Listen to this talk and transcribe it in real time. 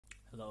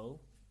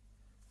Hello,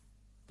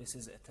 this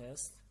is a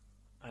test.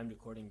 I'm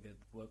recording with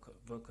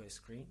Voco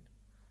screen.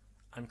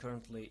 I'm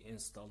currently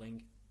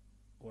installing,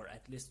 or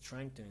at least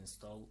trying to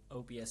install,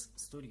 OBS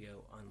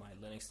Studio on my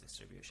Linux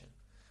distribution.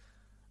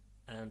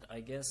 And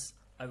I guess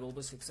I will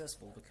be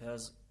successful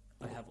because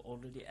I have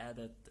already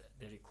added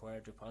the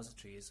required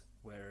repositories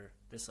where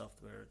this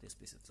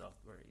piece of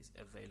software is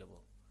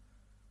available.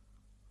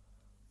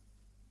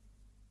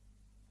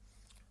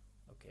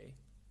 Okay.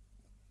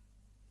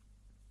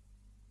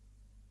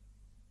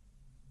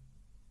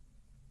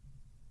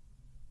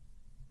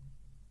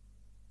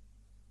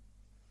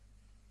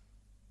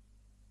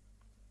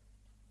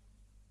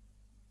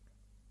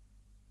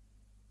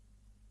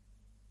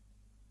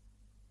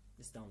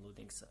 It's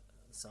downloading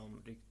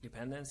some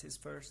dependencies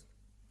first,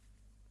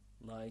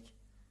 like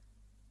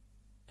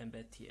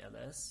embed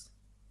TLS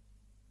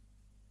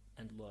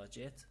and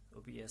Logit,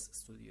 OBS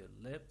Studio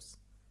Libs,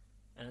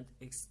 and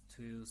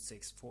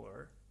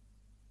X264,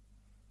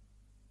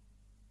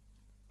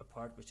 a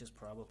part which is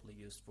probably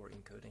used for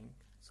encoding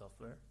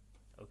software.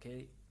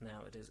 Okay,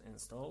 now it is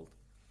installed.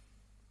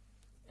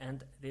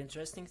 And the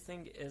interesting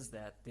thing is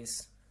that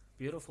this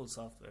beautiful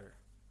software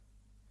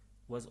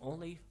was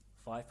only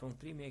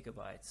 5.3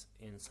 megabytes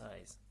in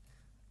size.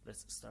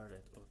 Let's start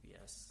at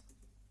OBS.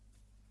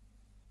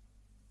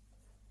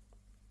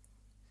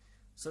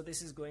 So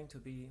this is going to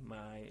be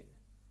my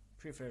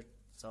preferred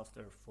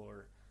software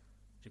for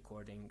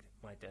recording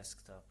my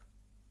desktop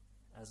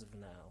as of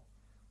now.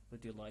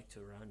 Would you like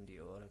to run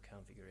the auto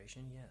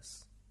configuration?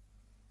 Yes.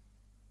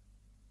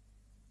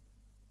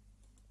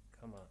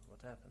 Come on,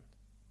 what happened?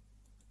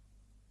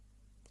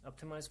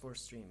 Optimize for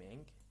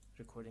streaming,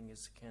 recording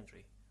is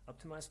secondary.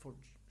 Optimize for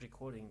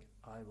recording,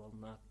 I will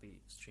not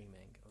be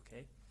streaming,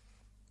 okay?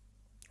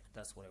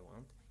 That's what I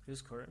want.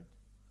 Use current,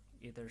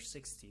 either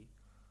 60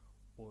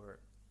 or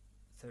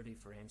 30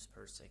 frames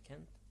per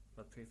second,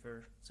 but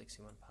prefer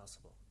 60 when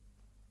possible.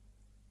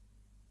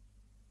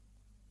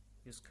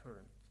 Use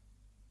current.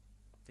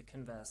 The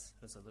canvas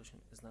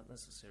resolution is not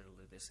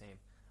necessarily the same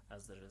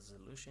as the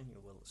resolution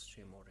you will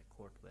stream or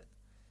record with.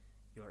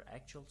 Your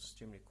actual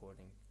stream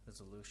recording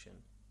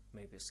resolution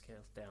may be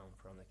scaled down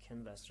from the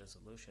canvas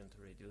resolution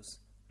to reduce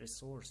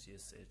resource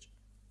usage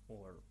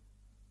or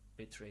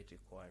bitrate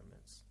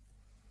requirements.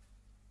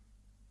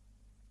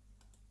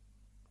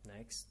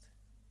 Next,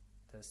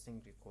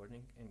 testing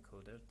recording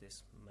encoder.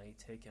 This may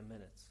take a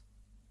minute.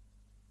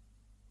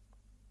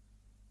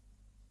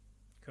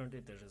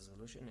 Currently the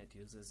resolution it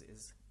uses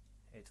is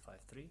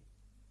 853,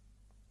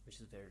 which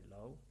is very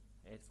low.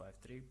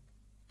 853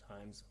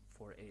 times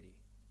 480.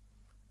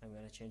 I'm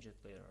going to change it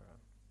later on.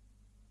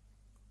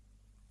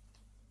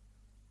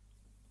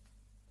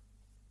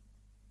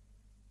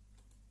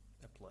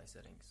 Apply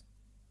settings.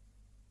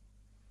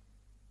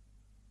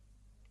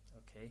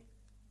 Okay,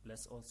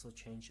 let's also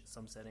change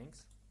some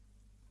settings.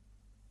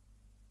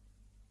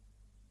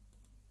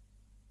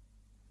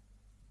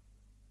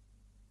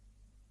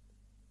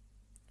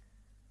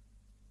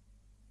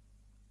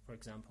 For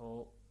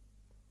example,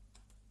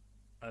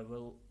 I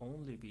will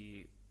only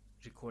be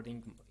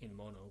recording in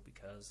mono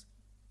because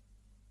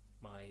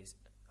my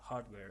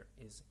hardware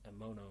is a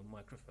mono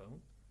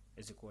microphone,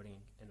 is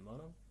recording in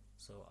mono,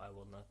 so I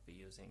will not be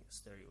using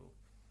stereo.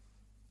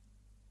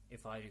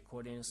 If I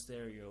record in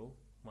stereo,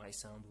 my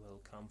sound will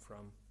come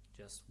from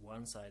just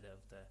one side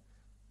of the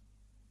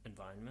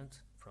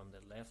environment, from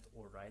the left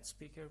or right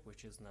speaker,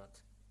 which is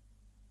not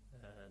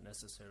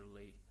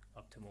necessarily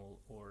optimal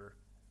or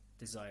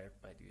desired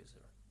by the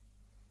user.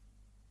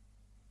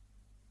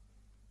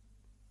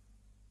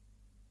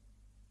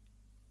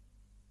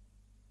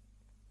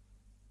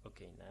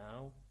 Okay,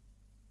 now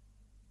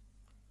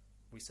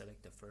we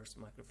select the first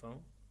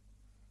microphone.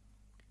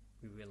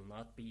 We will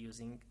not be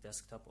using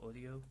desktop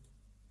audio,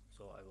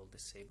 so I will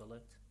disable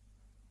it.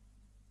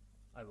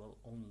 I will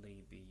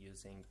only be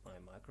using my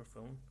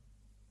microphone,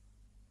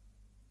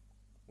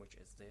 which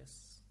is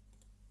this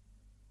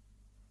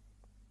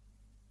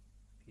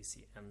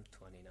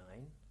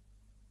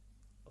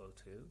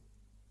PCM2902.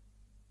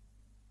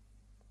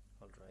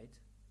 Alright,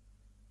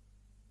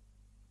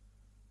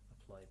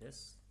 apply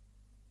this.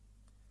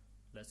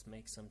 Let's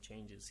make some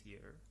changes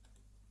here.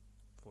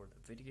 For the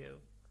video,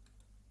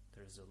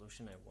 the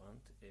resolution I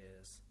want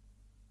is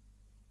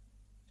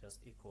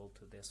just equal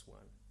to this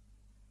one.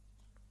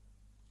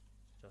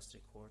 Just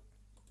record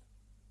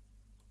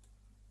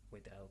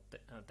without the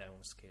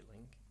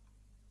downscaling.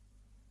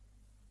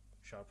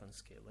 Sharpen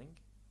scaling.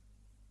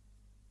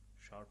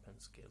 Sharpen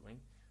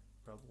scaling.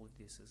 Probably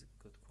this is a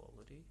good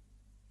quality.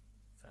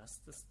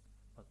 Fastest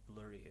but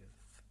blurry if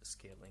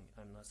scaling.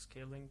 I'm not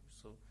scaling,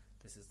 so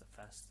this is the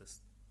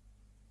fastest.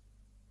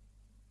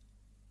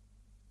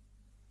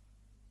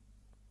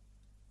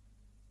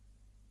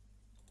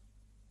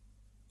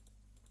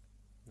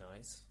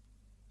 Nice.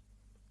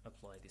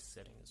 Apply this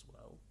setting as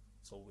well.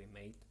 So we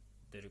made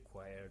the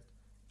required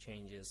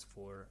changes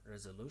for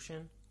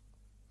resolution,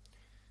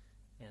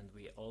 and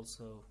we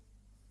also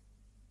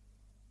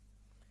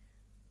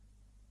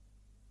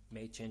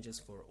made changes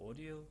for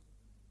audio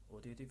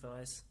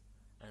device,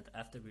 and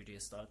after we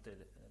restart the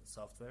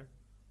software,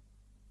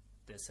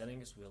 the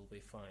settings will be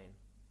fine.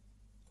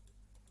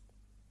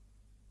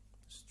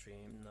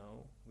 Stream,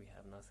 no, we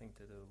have nothing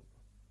to do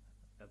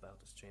about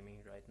the streaming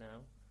right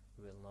now.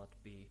 We will not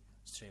be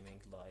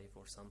streaming live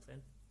or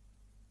something.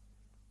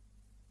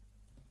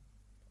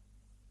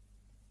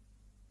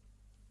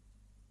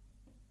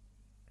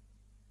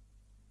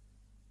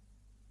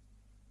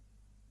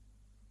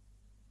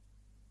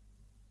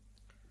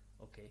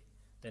 Okay,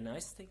 the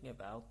nice thing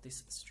about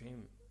this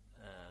stream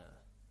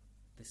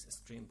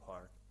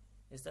part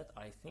is that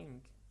I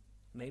think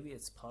maybe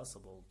it's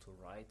possible to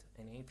write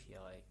an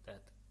API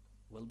that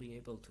will be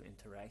able to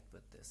interact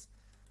with this.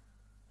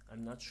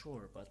 I'm not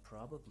sure, but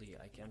probably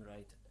I can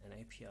write an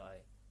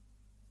API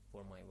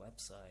for my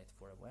website,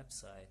 for a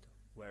website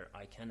where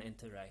I can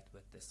interact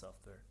with the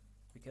software,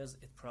 because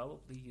it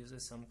probably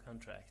uses some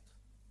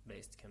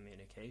contract-based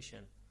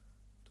communication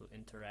to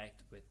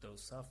interact with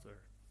those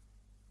software,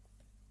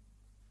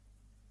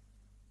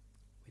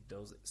 with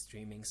those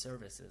streaming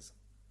services.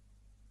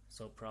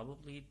 So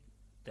probably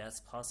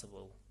that's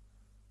possible,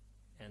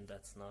 and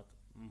that's not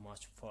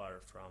much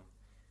far from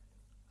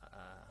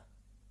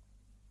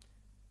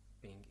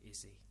being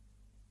easy.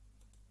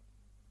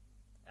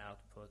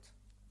 Output.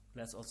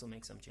 Let's also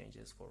make some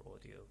changes for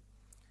audio.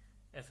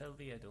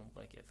 FLV, I don't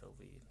like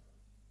FLV.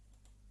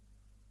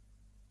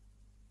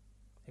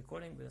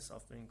 Recording with a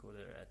software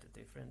encoder at a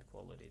different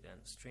quality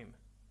than stream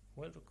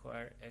will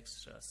require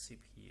extra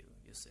CPU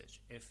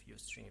usage if you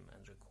stream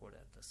and record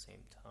at the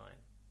same time.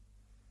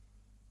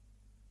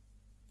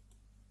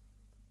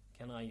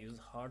 Can I use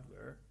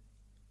hardware?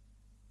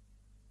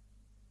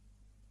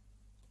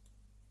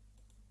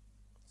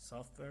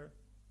 Software,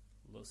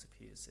 low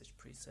CPU usage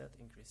preset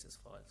increases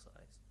file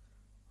size.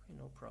 Okay,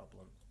 no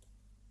problem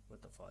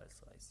with the file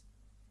size.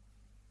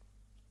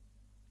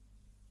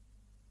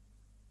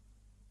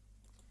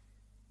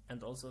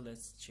 And also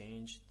let's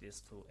change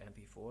this to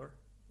MP4.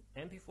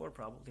 MP4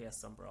 probably has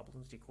some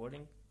problems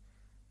recording.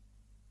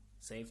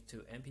 Save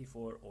to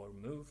MP4 or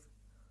move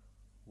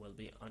will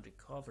be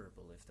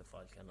unrecoverable if the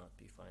file cannot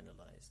be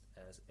finalized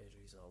as a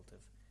result of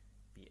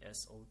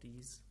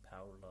BSODs,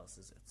 power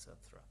losses,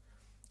 etc.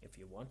 If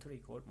you want to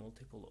record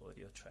multiple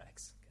audio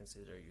tracks,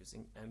 consider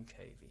using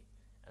MKV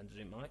and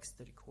remix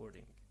the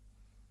recording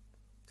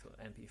to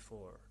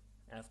MP4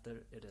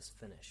 after it is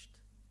finished.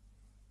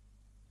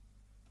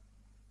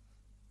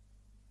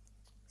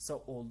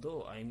 So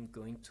although I'm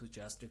going to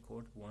just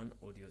record one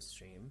audio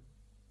stream,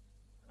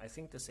 I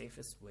think the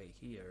safest way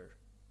here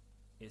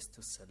is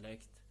to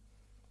select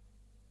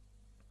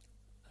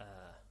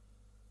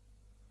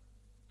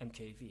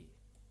MKV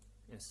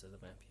instead of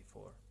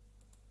MP4.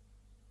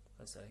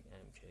 Let's select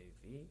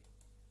MKV.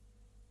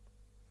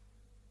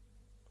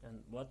 And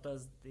what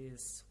does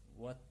this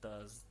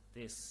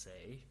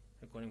say?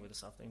 Recording with a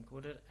software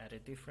encoder at a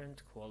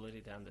different quality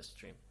than the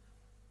stream,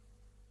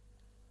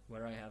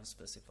 where I have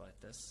specified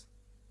this.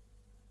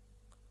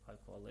 High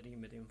quality,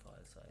 medium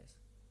file size.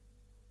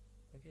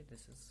 Okay,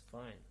 this is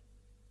fine.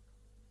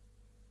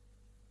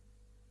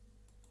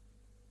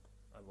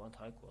 I want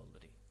high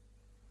quality.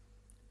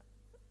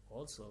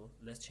 Also,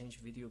 let's change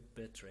video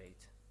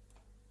bitrate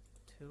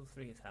to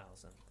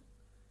 3000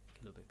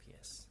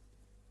 kbps.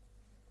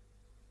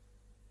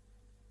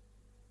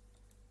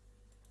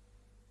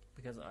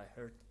 Because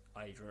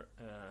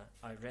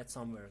I read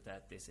somewhere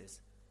that this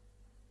is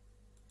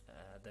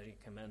the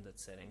recommended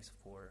settings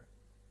for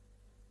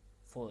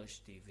Full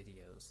HD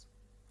videos.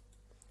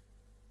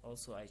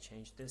 Also, I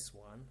changed this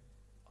one,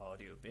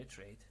 audio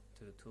bitrate,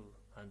 to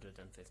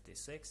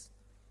 256.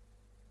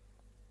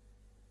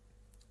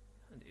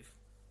 And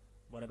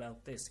what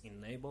about this?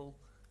 Enable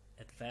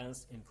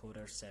advanced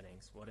encoder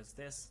settings. What is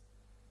this?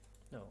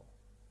 No,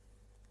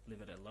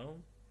 leave it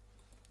alone.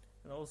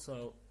 And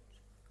also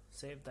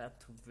save that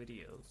to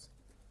videos.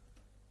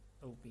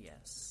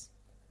 OBS.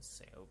 Let's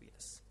say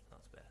OBS.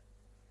 Not bad.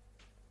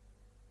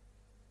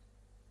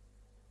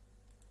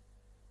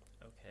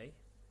 Okay.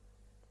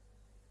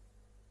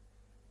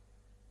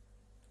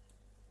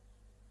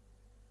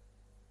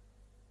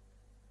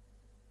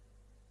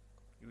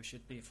 You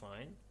should be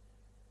fine.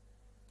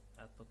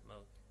 Output mode.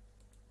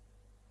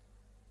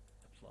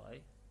 Apply.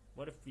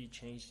 What if we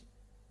change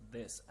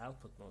this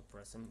output mode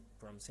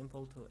from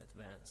simple to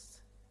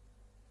advanced?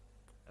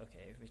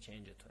 Okay, if we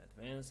change it to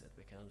advanced, it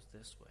becomes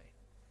this way.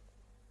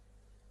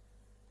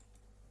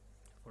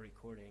 For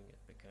recording, it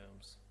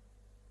becomes...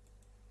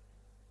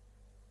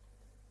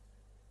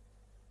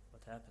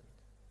 What happened?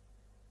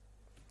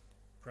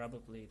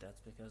 Probably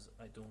that's because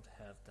I don't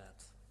have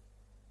that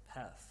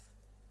path.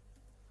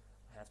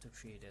 I have to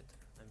create it,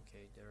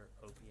 Encoder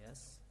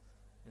OBS,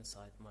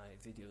 inside my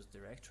videos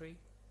directory.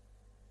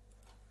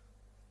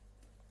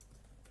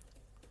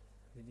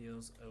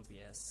 Videos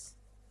OBS,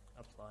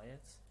 apply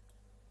it.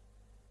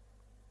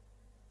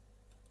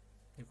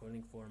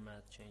 Recording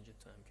format, change it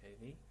to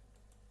MKV.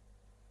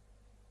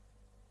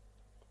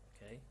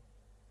 Okay,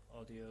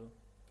 audio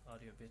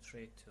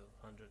bitrate to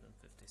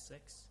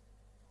 156.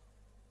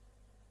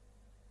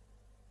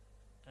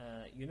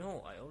 You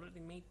know, I already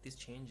made these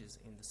changes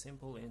in the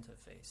simple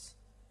interface,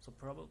 so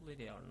probably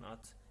they are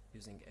not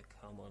using a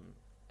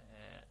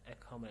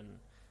common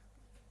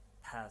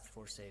path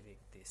for saving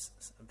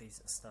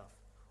these stuff,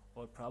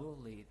 or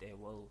probably they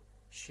will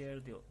share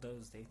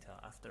those data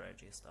after I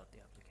restart the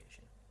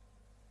application.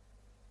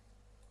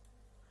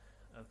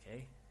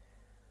 Okay,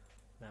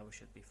 now we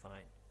should be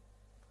fine.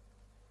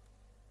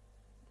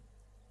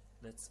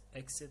 Let's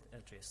exit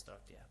and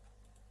restart the app.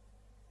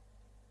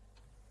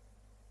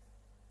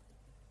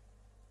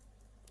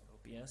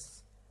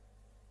 OBS.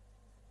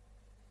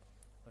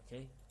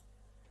 Okay,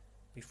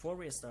 before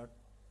we start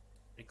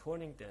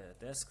recording the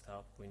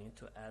desktop, we need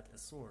to add a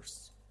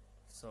source.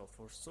 So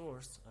for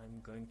source,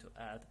 I'm going to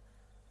add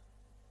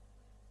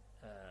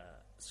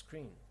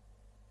screen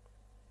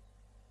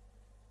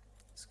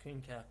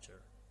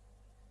capture.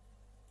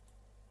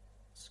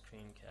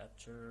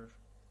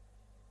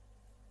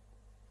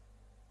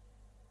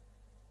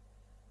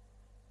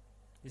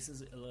 This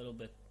is a little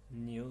bit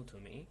new to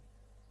me.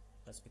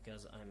 That's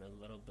because I'm a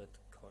little bit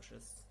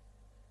cautious.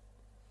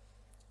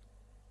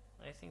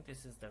 I think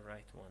this is the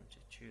right one to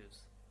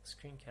choose.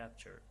 Screen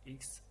capture,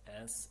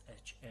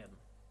 XSHM.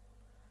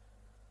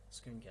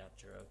 Screen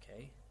capture,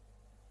 okay.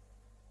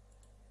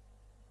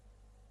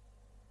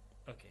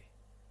 Okay,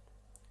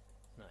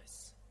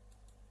 nice.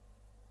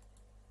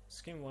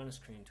 Screen 1,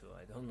 screen 2.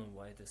 I don't know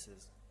why this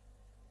is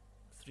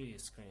 3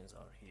 screens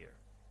are here,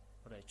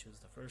 but I choose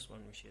the first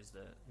one, which is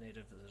the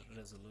native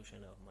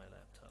resolution of my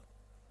laptop.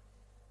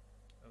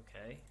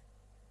 Okay.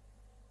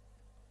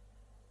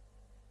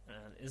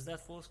 And is that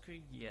full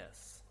screen?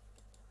 Yes.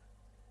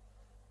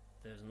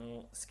 There's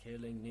no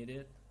scaling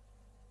needed.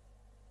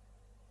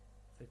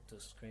 Fit to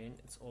screen.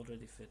 It's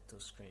already fit to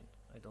screen.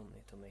 I don't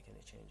need to make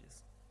any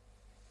changes.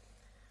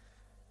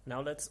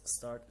 Now let's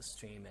start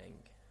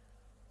streaming.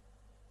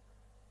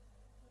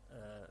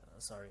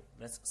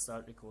 Let's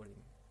start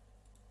recording.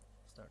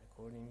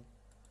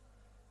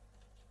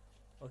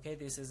 Okay,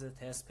 this is a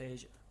test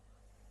page.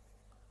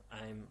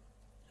 I'm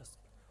just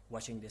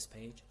watching this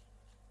page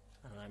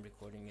and I'm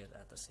recording it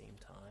at the same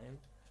time,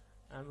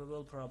 and we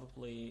will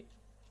probably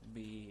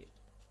be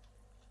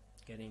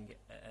getting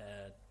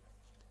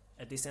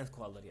a decent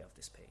quality of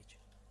this page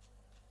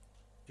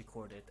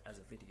recorded as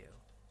a video,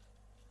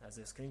 as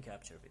a screen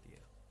capture video.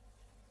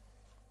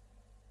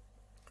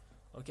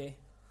 Okay,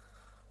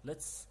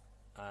 let's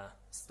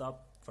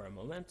stop for a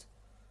moment.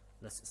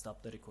 Let's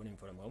stop the recording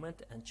for a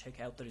moment and check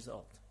out the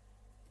result.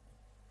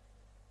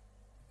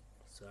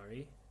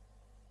 Sorry,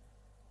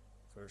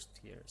 first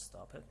here,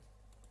 stop it.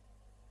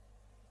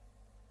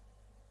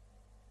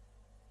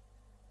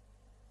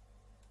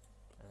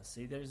 And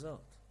see the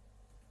result.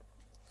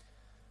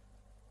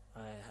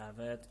 I have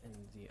it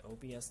in the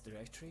OBS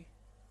directory.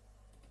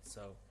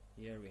 So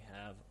here we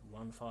have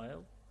one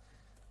file.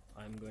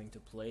 I'm going to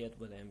play it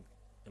with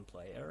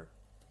Employer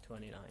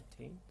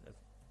 2019. That's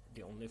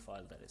the only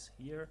file that is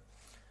here.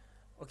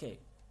 Okay,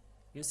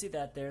 you see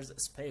that there's a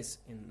space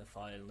in the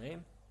file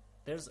name.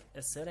 There's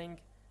a setting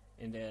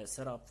in the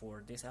setup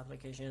for this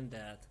application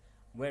that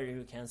where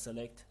you can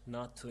select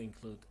not to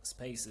include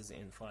spaces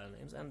in file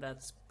names, and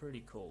that's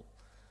pretty cool.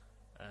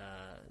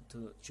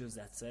 To choose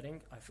that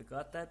setting, I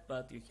forgot that,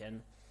 but you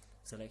can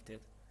select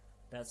it.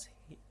 That's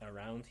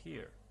around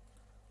here.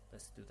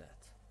 Let's do that.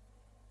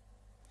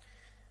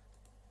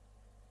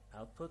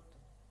 Output,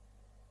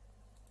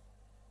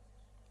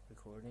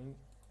 recording,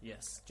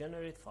 yes,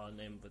 generate file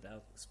name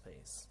without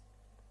space.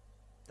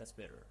 That's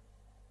better.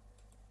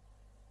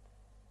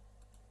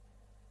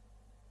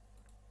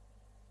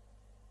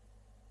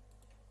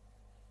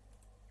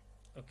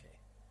 Okay,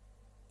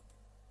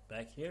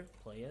 back here,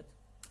 play it.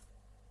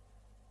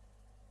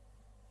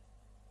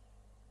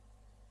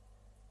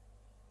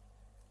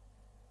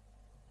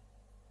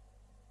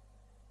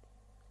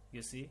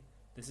 You see,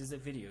 this is a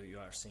video you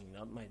are seeing,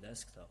 not my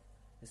desktop.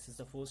 This is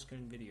the full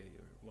screen video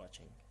you're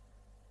watching,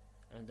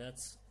 and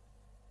that's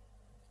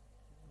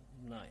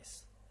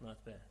nice,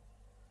 not bad.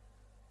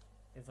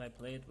 If I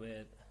play it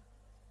with,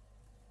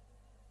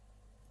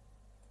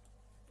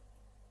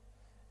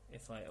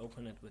 if I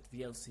open it with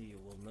VLC, you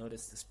will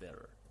notice this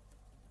better.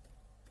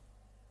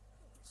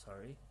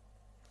 Sorry,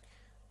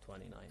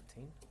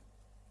 2019.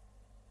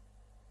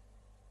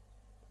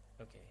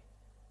 Okay,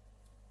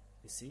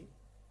 you see?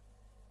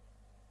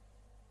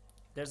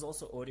 There's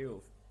also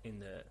audio in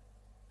the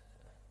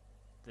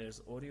there's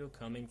audio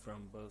coming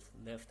from both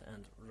left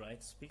and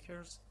right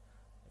speakers.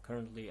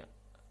 Currently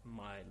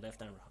my left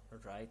and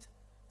right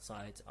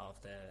sides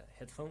of the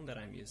headphone that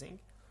I'm using,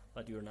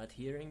 but you're not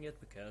hearing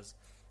it because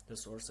the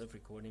source of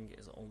recording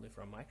is only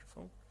from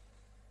microphone.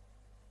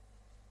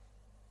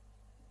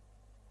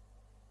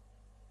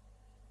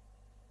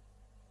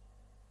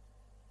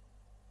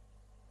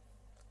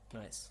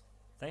 Nice.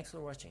 Thanks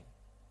for watching.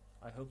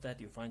 I hope that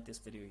you find this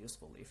video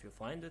useful. If you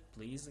find it,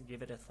 please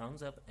give it a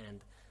thumbs up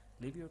and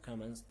leave your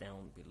comments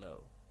down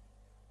below.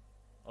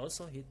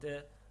 Also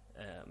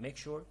make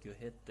sure you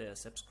hit the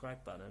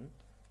subscribe button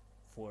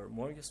for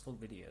more useful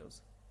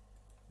videos,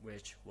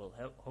 which will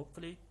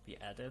hopefully be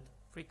added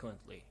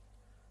frequently.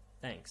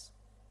 Thanks.